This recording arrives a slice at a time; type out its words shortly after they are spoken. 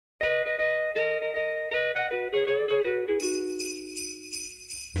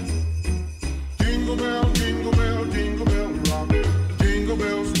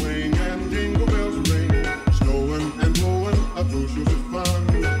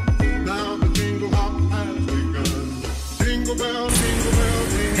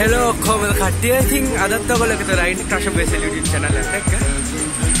Hello, කොහොමද කට්ටිය? ඉතින් අදත් ඔයගොල්ලෝ එකතු වෙලා ඉන්නේ Crush Base YouTube channel එකට එක්ක.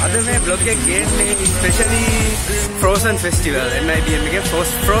 අද මේ vlog එක ගේන්නේ especially Frozen Festival. NIBM එකේ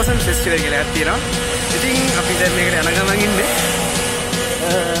Frozen Festival කියලා එකක් තියෙනවා. ඉතින් අපි දැන් මේකට යන ගමන් ඉන්නේ.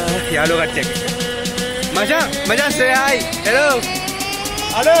 යාළුවෝ කට්ටියක් එක්ක. මචං say hi. Hello.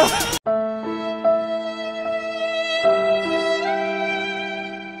 Hello.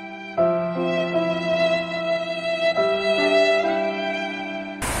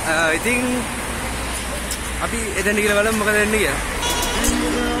 I think අපි එතන ගිහලා බලමු මොකද වෙන්නේ කියලා.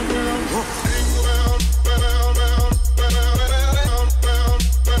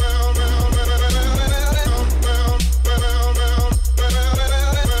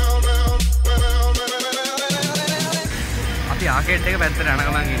 අපි ආකේඩ් එක පැත්තට යන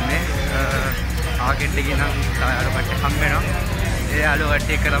ගමන් ඉන්නේ. ආකේඩ් එකේ නම් යාළුවෝ කට්ටිය හම් වෙනවා. ඒ යාළුවෝ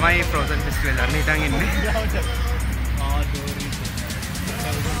කට්ටිය එක තමයි Frozen Festival යන්න හිටන් ඉන්නේ.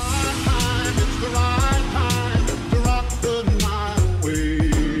 The right time to rock the night way.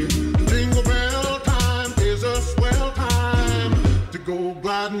 Jingle bell time is a swell time to go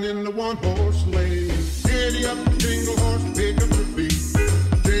gliding in the one-horse sleigh. Giddy up, jingle horse, pick up the beat,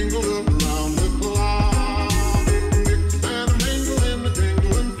 jingle around the clock. Mix and mingle in the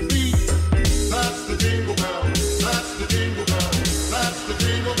jingling feet. That's the jingle bell. That's the jingle bell. That's the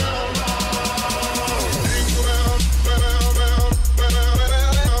jingle bell rock. Jingle bell, bell, bell, bell, bell.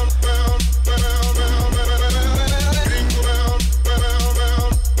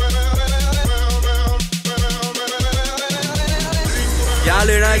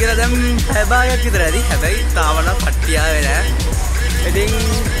 යාළු වෙනවා කියලා දැන් හැබෑයක් විතර ඇති. හැබැයි තාමන පට්ටියා වෙලා. ඉතින්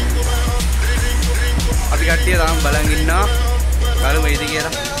අපි කට්ටිය තාම බලන් ඉන්නවා. බලමු ඉතින්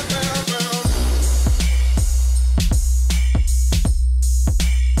කියලා.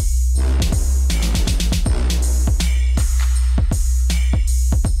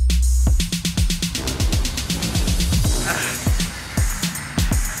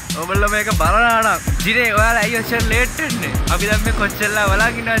 ඔබල්ල මේක බලනවා නම් ජිනේ ඔයාලා අයියෝ චර් ලේට් වෙන්නේ. අපි දැන් මේ කොච්චරලා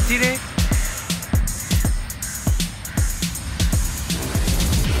බලාගෙන ඉන්නවා ජිනේ.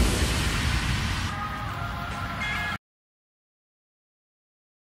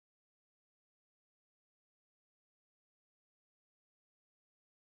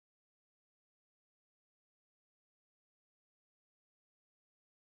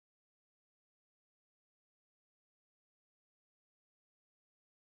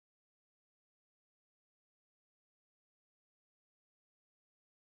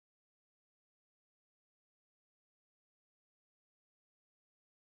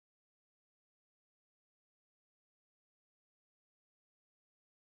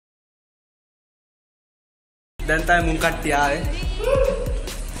 දැන් තමයි මුන් කට්ටිය ආවේ.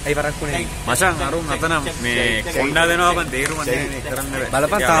 අයි පරක්කුනේ. මචං අරුන් අතන මේ කොණ්ඩා දෙනවා බං තේරුම නැහැ කරන්න බෑ.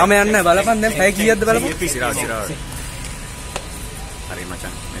 බලපන් තාම යන්නේ බලපන් දැන් පැය කීයක්ද බලපන්. සිරා. හරි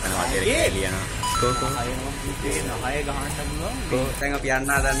මචං මෙතන වගේ එළියනවා. කො 6 ගහන්න පුළුවන්. දැන් අපි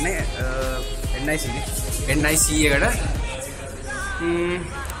යන්න හදන්නේ NIC නේ. NIC එකට.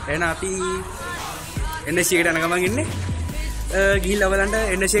 එහෙනම් අපි NIC එකට යන ගමන් ඉන්නේ. ගිහිල්ලා බලන්න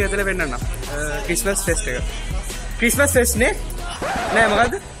NIC එක ඇතුලේ පෙන්නන්න. Christmas fest එක. Christmas fest නේ? නෑ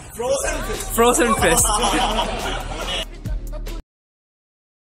මොකද්ද? Frozen fest.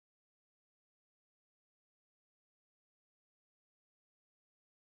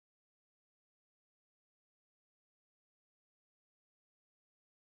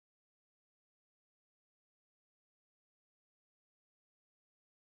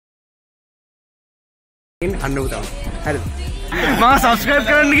 අන්න උතම. හරිද? මම subscribe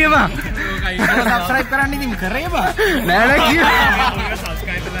කරන්න ගියා බං. subscribe කරන්න ඉතින් කරේ බං. නෑ නෑ කිව්වා.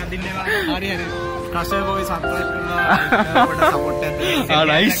 subscribe කරලා දින්න බං. හරි. Crush boy subscribe කරනවා. පොඩ support එකක් දෙන්න. ආ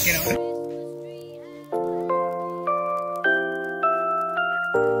nice.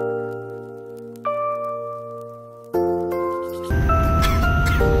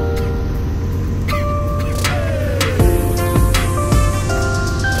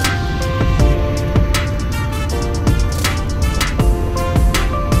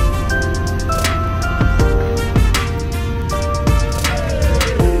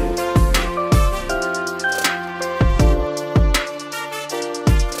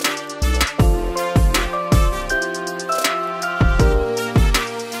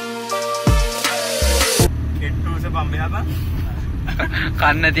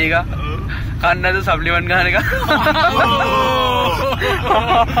 කන්න තියක කන්නද සබ්ලිමන් ගහන එක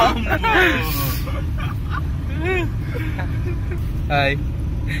හයි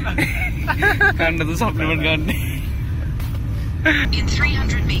කන්නද සබ්ලිමන් ගන්න In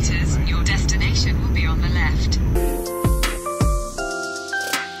 300 meters, your destination will be on the left.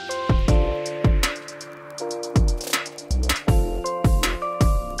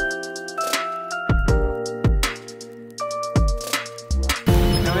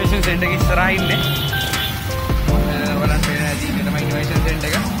 Innovation centre එක ඉස්සරහා ඉන්නේ. ඔයාලට පේන ඇති මේ තමයි ඉනෝවේෂන් සෙන්ටර්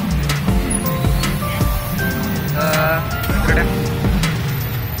එක.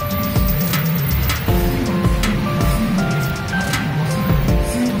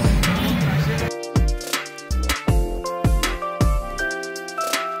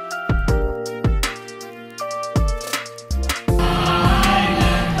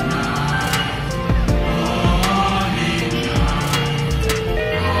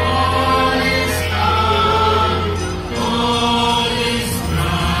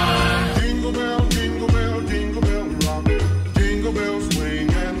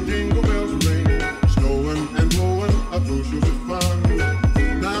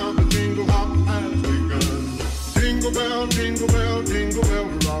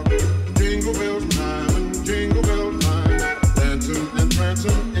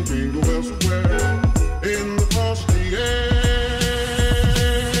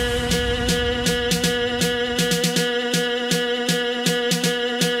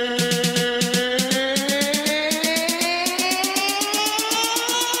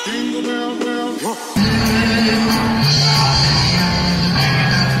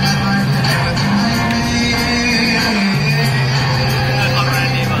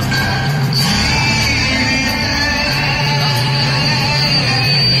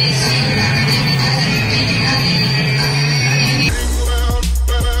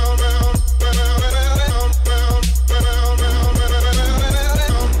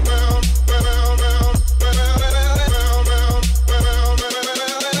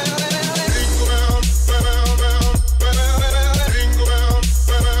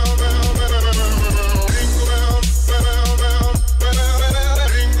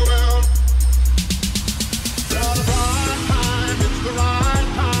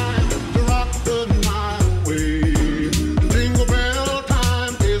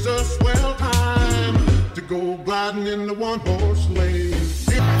 In the one horse sleigh.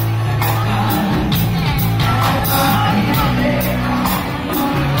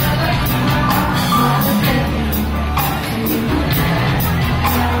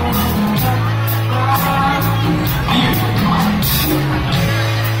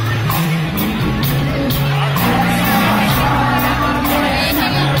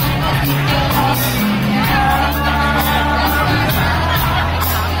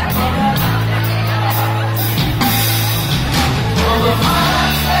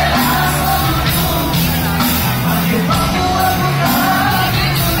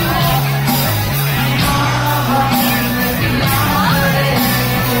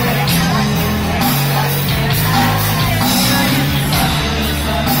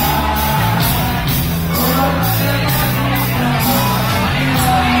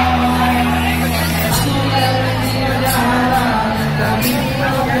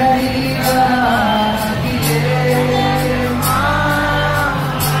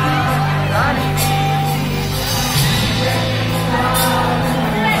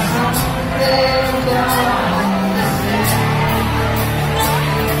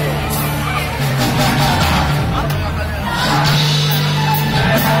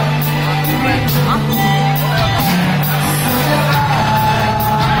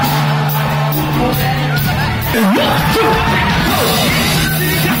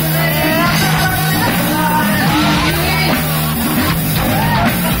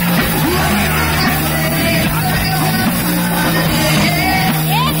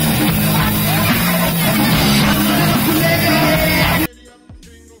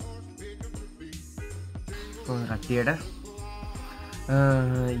 කට්ටියට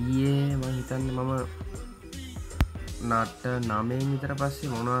ඊයේ මම හිතන්නේ මම නාට 9 විතර පස්සේ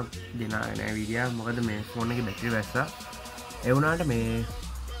මොනවද දිනාගෙන නෑ වීඩියෝ. මොකද මේ ෆෝන් එකේ බැටරි වැස්සා. ඒ වුණාට මේ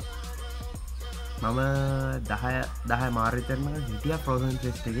මම 10 මාර විතරම හිටියා Frozen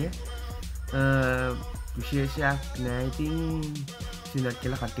Fest එකේ. විශේෂයක් නෑ. ඉතින් සිලට්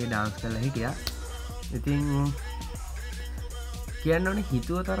කියලා කට්ටිය ඩාන්ස් කරලා හිටියා. ඉතින් කියන්න ඕනේ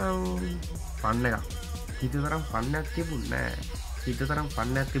හිතුව තරම් ෆන් එකක්. හිතුව තරම් ෆන්නක් තිබුණේ නෑ. හිතුව තරම්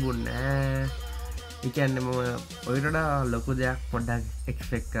ෆන්නක් තිබුණේ නෑ. ඒ කියන්නේ මම ඔය වඩා ලොකු දෙයක් පොඩ්ඩක්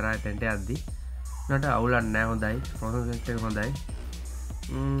එක්ස්පෙක්ට් කරා ටෙන්ට් යද්දි. නට අවුලක් නෑ. හොඳයි. Frozen Fest එක හොඳයි.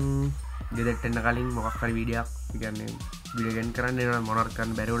 ගෙදරට එන්න කලින් මොකක් හරි වීඩියෝක් කියන්නේ වීඩියෝ ගේම් කරන්න එනවා මොනවද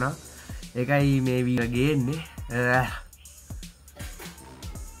කරන්න බැරි වුණා. ඒකයි මේ වීඩියෝ ගේන්නේ.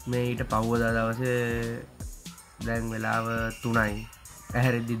 මේ ඊට පහුවදා දවසේ දැන් වෙලාව 3යි.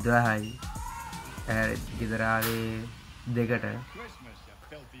 ඇහැරෙද්දි 12යි. ඇහැරෙද්දි ගෙදර ආවේ 2ට.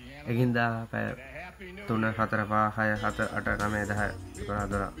 එකින්දා පැය 3 4 5 6 7 8 9 10 11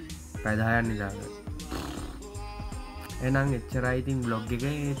 12 පැය 10ක් නිදාගන්න. එහෙනම් එච්චරයි ඉතින් vlog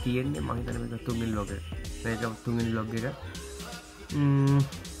එකේ තියෙන්නේ මම හිතන්නේ මේක තුන්වෙනි vlog එක. මේක තුන්වෙනි vlog එක.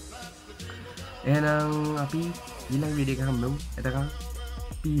 එහෙනම් අපි ඊළඟ වීඩියෝ එක හම්බෙමු. එතකන්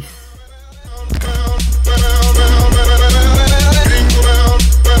peace.